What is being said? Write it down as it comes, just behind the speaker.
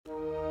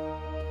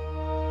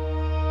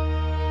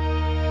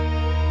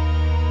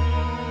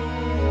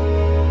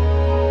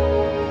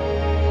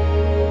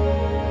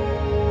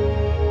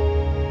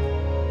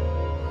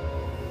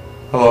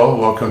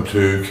welcome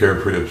to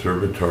Carefree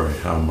Observatory.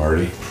 I'm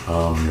Marty,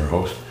 I'm your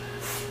host.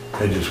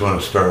 I just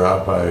want to start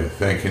out by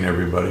thanking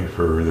everybody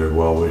for their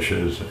well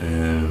wishes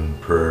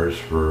and prayers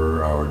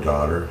for our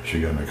daughter.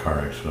 She got in a car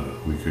accident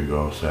a week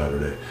ago,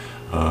 Saturday,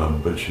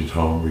 but she's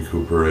home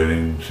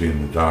recuperating,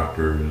 seeing the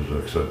doctors,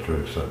 etc.,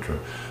 etc.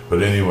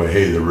 But anyway,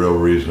 hey, the real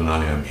reason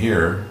I am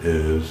here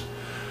is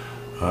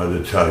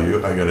to tell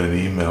you I got an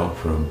email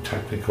from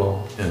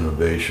Technical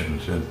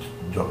Innovations, and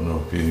don't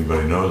know if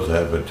anybody knows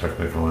that, but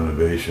Technical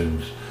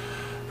Innovations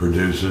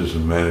produces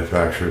and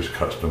manufactures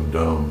custom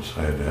domes.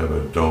 I had to have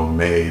a dome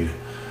made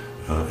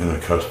in a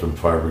custom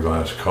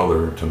fiberglass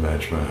color to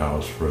match my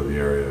house for the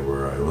area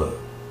where I live.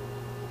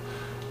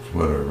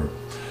 Whatever.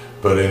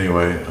 But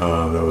anyway,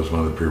 that was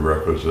one of the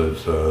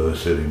prerequisites. The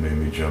city made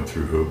me jump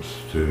through hoops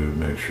to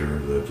make sure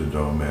that the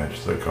dome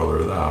matched the color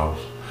of the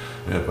house.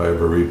 And if I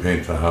ever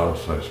repaint the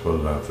house, I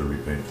suppose I have to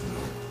repaint the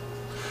dome.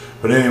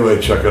 But anyway,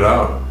 check it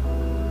out.